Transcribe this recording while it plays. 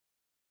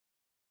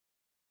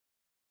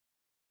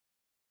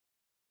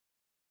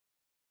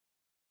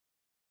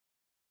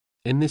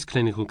In this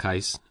clinical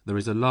case, there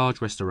is a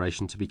large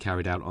restoration to be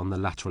carried out on the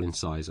lateral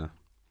incisor.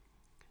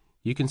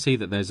 You can see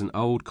that there's an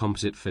old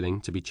composite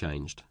filling to be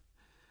changed.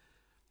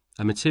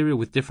 A material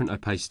with different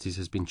opacities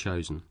has been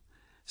chosen,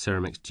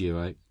 Ceramex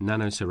Duo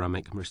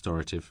Nanoceramic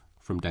Restorative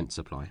from Dent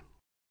Supply.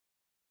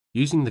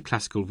 Using the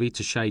classical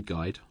Vita shade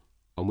guide,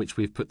 on which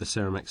we've put the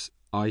Ceramex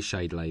eye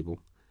shade label,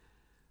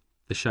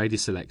 the shade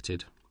is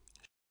selected.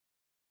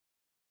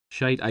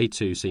 Shade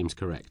A2 seems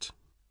correct,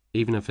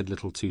 even if a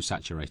little too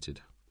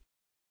saturated.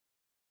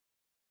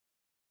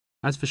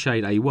 As for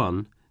shade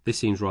A1, this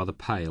seems rather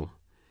pale.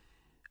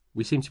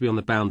 We seem to be on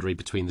the boundary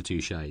between the two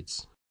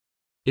shades.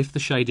 If the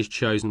shade is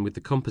chosen with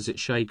the composite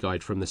shade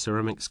guide from the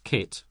Ceramex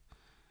kit,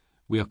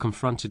 we are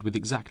confronted with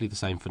exactly the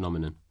same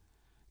phenomenon.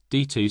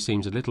 D2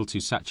 seems a little too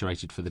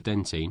saturated for the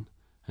dentine,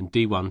 and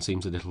D1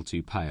 seems a little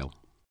too pale.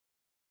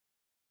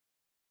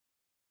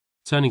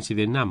 Turning to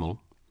the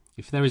enamel,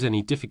 if there is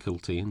any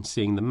difficulty in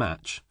seeing the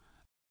match,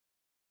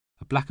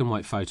 a black and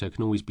white photo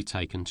can always be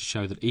taken to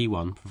show that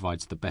E1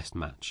 provides the best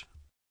match.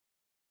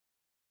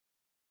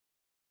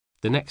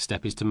 The next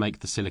step is to make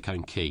the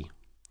silicone key.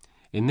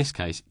 In this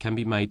case, it can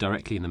be made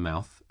directly in the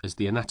mouth, as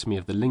the anatomy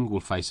of the lingual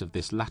face of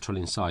this lateral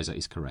incisor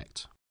is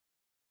correct.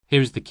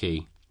 Here is the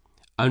key.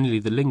 Only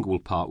the lingual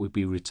part will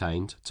be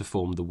retained to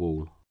form the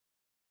wall.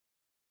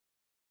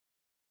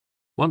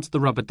 Once the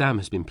rubber dam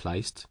has been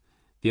placed,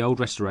 the old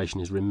restoration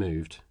is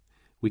removed.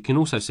 We can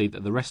also see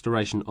that the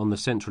restoration on the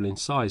central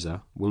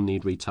incisor will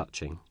need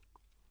retouching.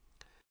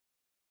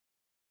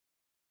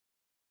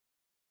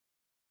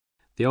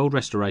 The old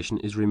restoration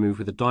is removed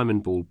with a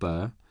diamond ball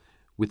burr,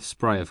 with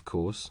spray of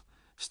course,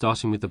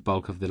 starting with the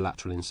bulk of the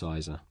lateral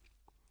incisor.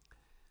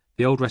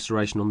 The old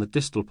restoration on the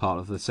distal part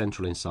of the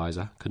central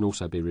incisor can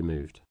also be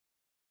removed.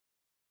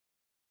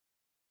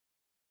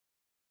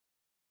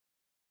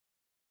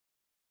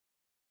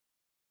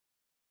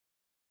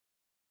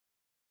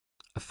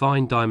 A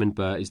fine diamond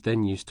burr is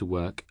then used to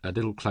work a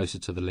little closer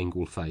to the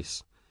lingual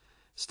face,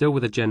 still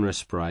with a generous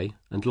spray,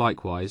 and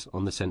likewise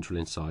on the central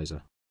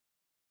incisor.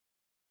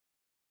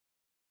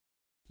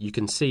 You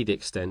can see the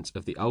extent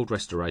of the old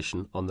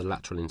restoration on the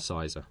lateral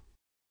incisor.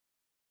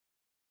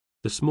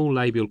 The small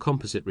labial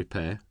composite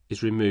repair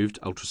is removed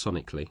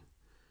ultrasonically.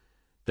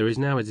 There is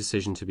now a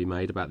decision to be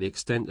made about the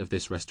extent of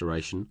this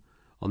restoration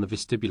on the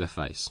vestibular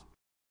face.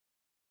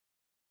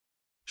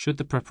 Should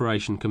the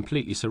preparation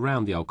completely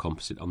surround the old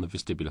composite on the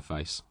vestibular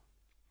face?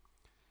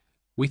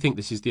 We think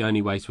this is the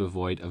only way to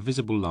avoid a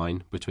visible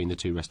line between the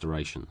two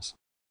restorations.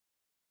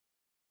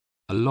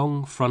 A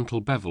long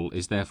frontal bevel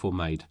is therefore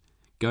made,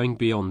 going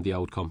beyond the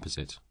old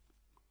composite.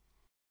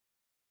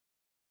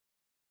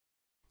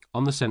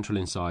 On the central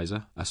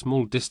incisor, a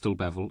small distal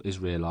bevel is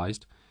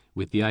realised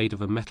with the aid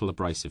of a metal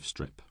abrasive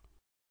strip.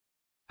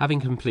 Having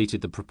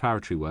completed the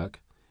preparatory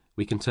work,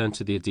 we can turn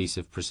to the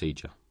adhesive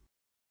procedure.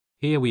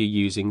 Here we are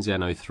using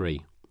Zeno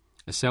 3,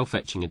 a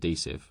self-etching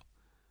adhesive.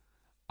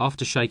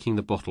 After shaking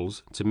the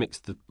bottles to mix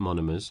the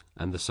monomers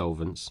and the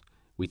solvents,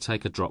 we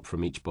take a drop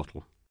from each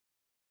bottle.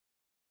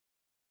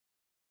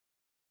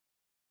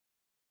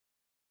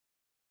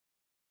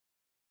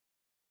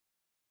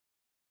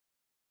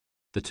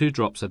 The two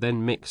drops are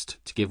then mixed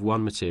to give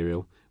one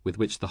material with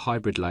which the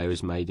hybrid layer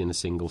is made in a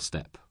single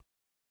step.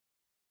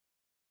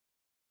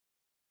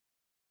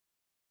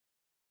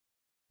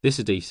 This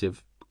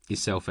adhesive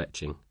is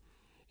self-etching,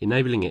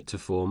 enabling it to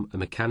form a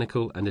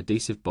mechanical and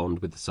adhesive bond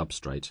with the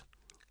substrate,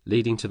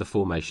 leading to the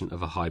formation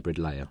of a hybrid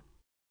layer.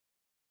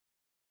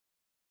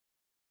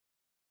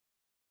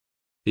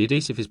 The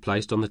adhesive is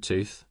placed on the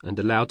tooth and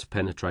allowed to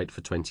penetrate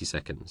for 20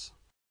 seconds.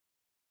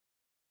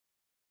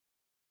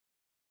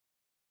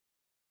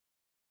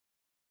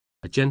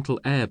 A gentle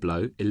air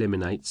blow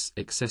eliminates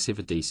excessive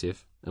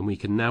adhesive, and we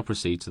can now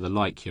proceed to the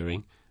light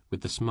curing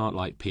with the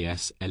SmartLight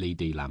PS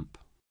LED lamp.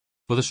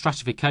 For the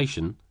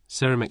stratification,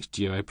 Ceramex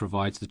Duo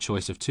provides the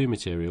choice of two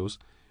materials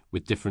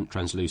with different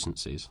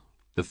translucencies.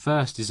 The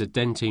first is a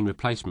dentine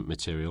replacement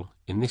material,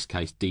 in this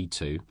case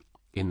D2,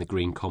 in the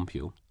green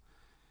compule.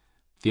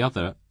 The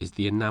other is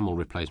the enamel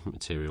replacement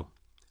material,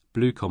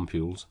 blue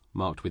compules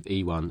marked with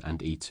E1 and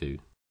E2.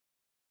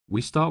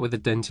 We start with a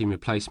dentine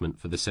replacement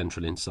for the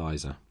central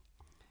incisor.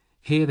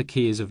 Here the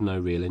key is of no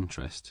real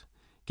interest,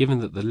 given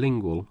that the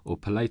lingual or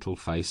palatal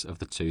face of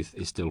the tooth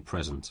is still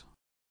present.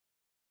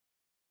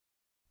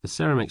 The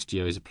Ceramex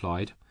Duo is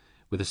applied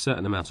with a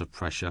certain amount of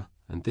pressure,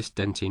 and this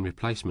dentine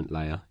replacement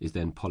layer is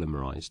then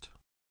polymerized.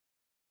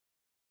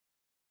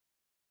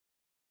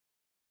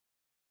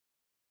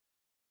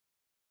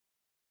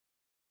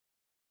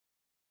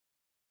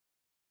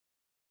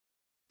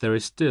 There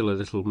is still a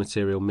little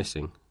material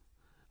missing.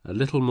 A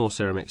little more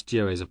Ceramex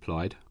Duo is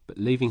applied, but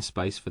leaving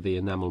space for the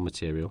enamel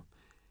material,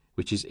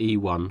 which is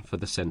E1 for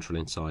the central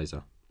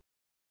incisor.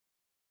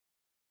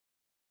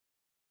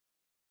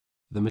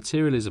 The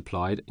material is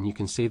applied, and you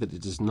can see that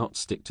it does not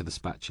stick to the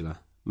spatula,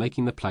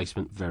 making the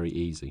placement very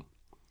easy.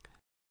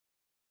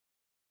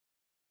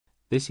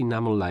 This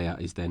enamel layer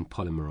is then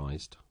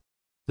polymerized.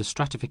 The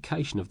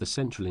stratification of the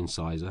central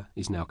incisor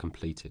is now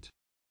completed.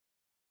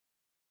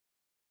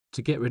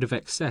 To get rid of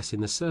excess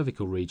in the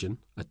cervical region,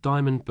 a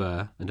diamond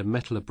burr and a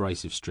metal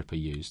abrasive strip are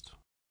used.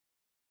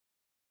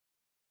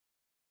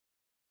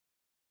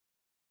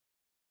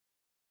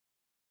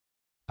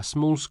 A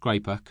small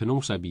scraper can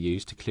also be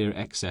used to clear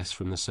excess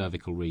from the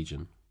cervical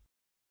region.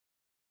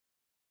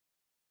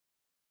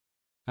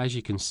 As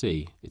you can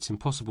see, it's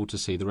impossible to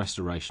see the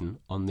restoration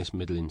on this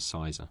middle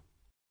incisor.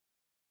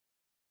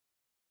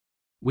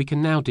 We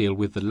can now deal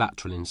with the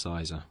lateral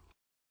incisor.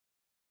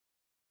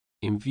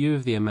 In view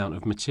of the amount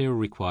of material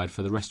required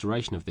for the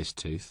restoration of this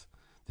tooth,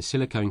 the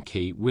silicone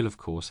key will of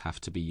course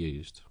have to be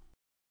used.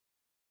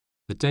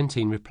 The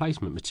dentine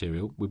replacement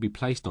material will be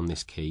placed on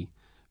this key,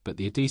 but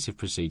the adhesive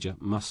procedure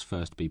must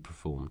first be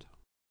performed.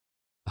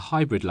 The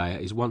hybrid layer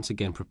is once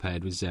again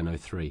prepared with Xeno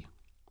 3.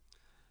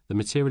 The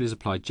material is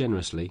applied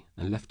generously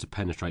and left to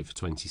penetrate for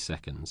 20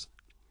 seconds.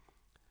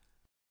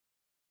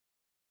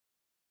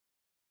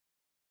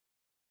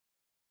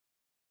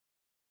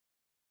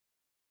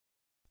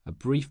 A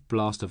brief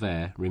blast of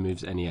air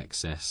removes any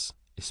excess,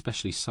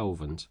 especially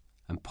solvent,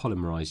 and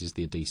polymerises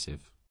the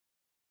adhesive.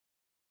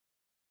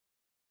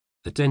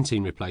 The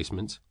dentine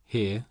replacement,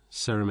 here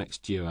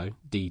Ceramex Duo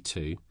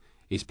D2,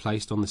 is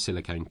placed on the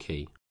silicone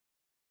key.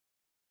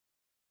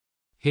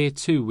 Here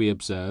too we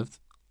observe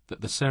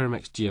that the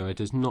Ceramex Duo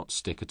does not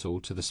stick at all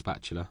to the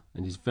spatula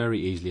and is very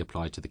easily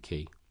applied to the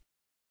key.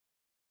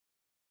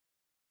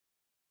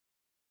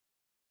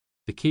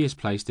 The key is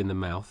placed in the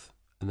mouth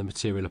and the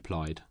material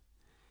applied,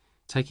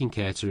 taking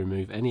care to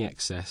remove any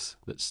excess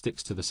that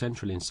sticks to the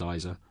central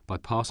incisor by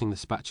passing the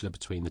spatula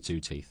between the two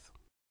teeth.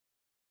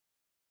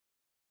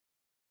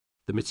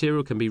 The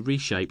material can be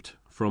reshaped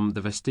from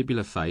the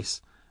vestibular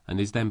face and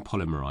is then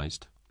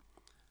polymerized.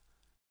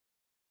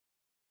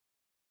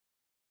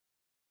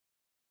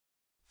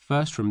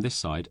 First from this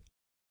side,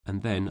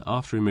 and then,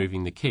 after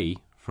removing the key,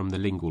 from the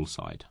lingual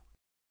side.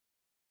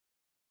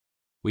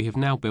 We have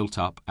now built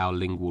up our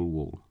lingual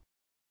wall.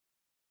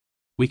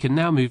 We can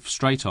now move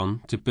straight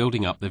on to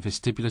building up the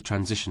vestibular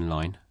transition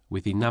line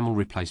with enamel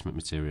replacement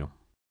material.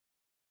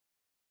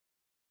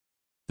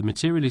 The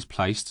material is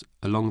placed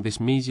along this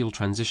mesial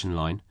transition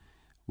line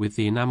with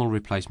the enamel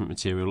replacement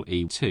material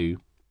E2.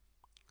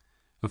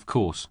 Of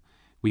course,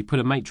 we put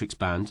a matrix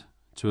band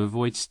to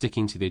avoid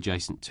sticking to the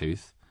adjacent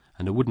tooth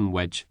and a wooden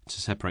wedge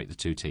to separate the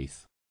two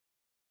teeth.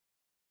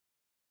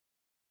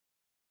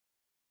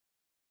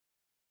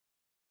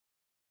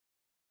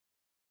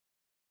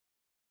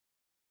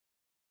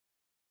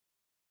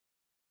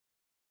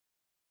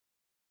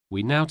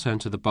 We now turn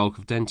to the bulk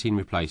of dentine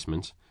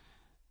replacement,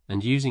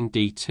 and using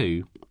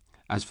D2,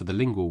 as for the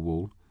lingual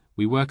wall,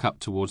 we work up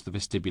towards the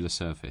vestibular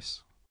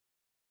surface.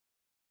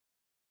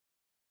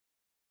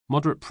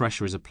 Moderate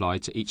pressure is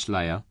applied to each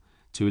layer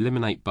to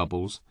eliminate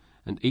bubbles,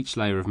 and each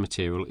layer of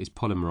material is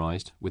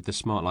polymerized with the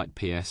SmartLight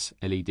PS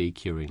LED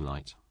curing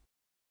light.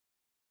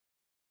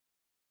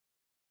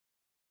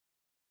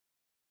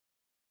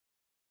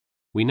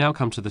 We now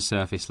come to the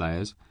surface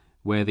layers,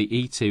 where the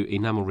E2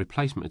 enamel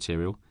replacement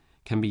material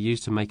can be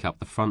used to make up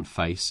the front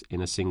face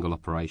in a single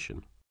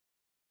operation.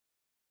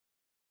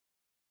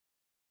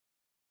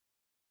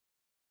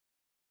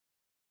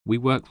 We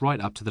work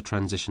right up to the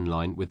transition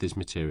line with this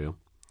material,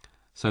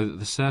 so that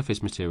the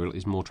surface material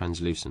is more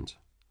translucent,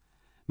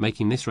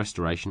 making this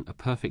restoration a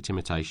perfect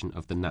imitation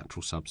of the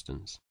natural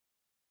substance.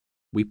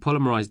 We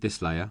polymerize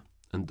this layer,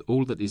 and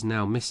all that is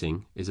now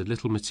missing is a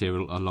little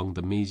material along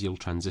the mesial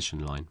transition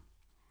line.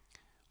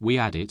 We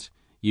add it,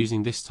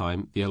 using this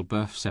time the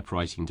Elberf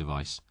separating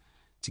device,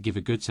 to give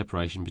a good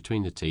separation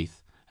between the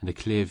teeth and a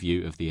clear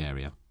view of the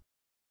area.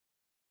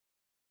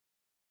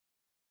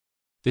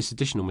 This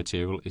additional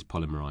material is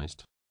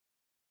polymerized.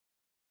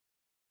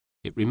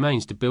 It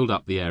remains to build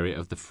up the area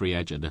of the free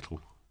edge a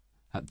little.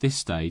 At this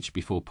stage,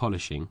 before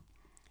polishing,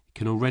 it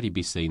can already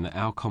be seen that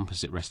our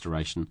composite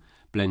restoration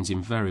blends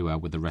in very well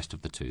with the rest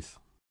of the tooth.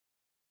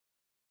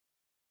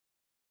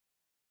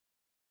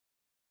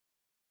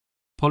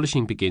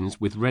 Polishing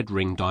begins with red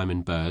ring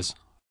diamond burrs,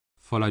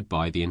 followed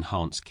by the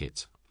Enhance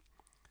kit.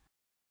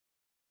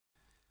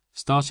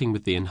 Starting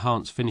with the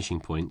Enhance finishing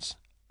points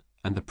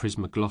and the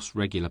Prismagloss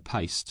regular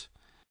paste,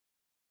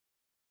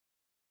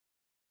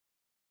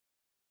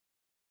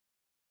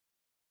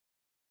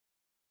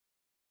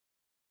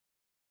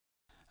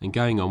 and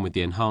going on with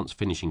the Enhance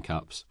finishing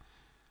cups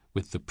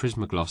with the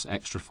Prismagloss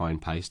extra fine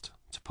paste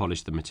to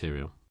polish the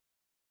material.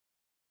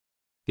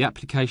 The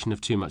application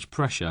of too much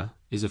pressure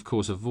is of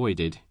course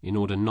avoided in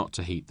order not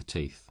to heat the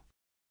teeth.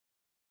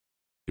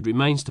 It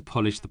remains to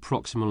polish the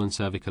proximal and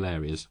cervical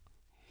areas.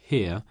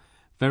 Here,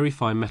 very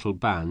fine metal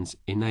bands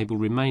enable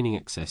remaining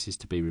excesses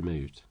to be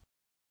removed.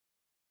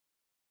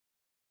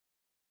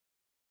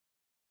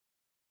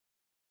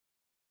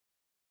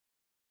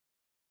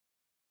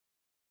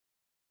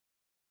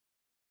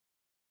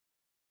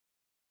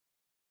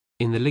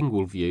 In the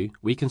lingual view,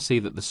 we can see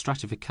that the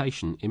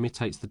stratification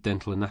imitates the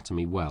dental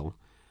anatomy well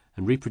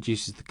and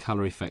reproduces the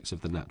colour effects of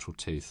the natural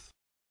tooth.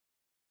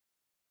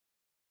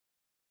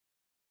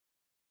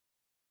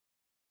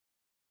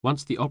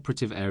 Once the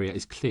operative area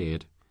is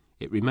cleared,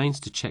 it remains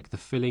to check the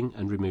filling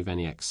and remove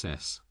any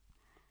excess.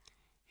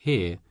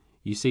 Here,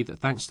 you see that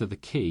thanks to the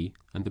key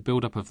and the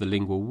build-up of the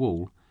lingual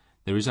wall,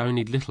 there is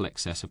only little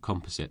excess of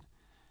composite,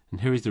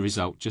 and here is the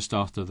result just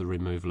after the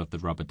removal of the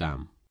rubber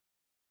dam.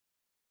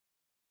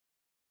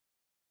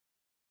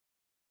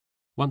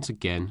 Once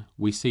again,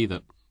 we see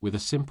that, with a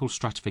simple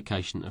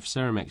stratification of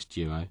Ceremex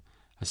duo,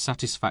 a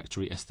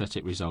satisfactory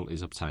aesthetic result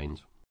is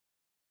obtained.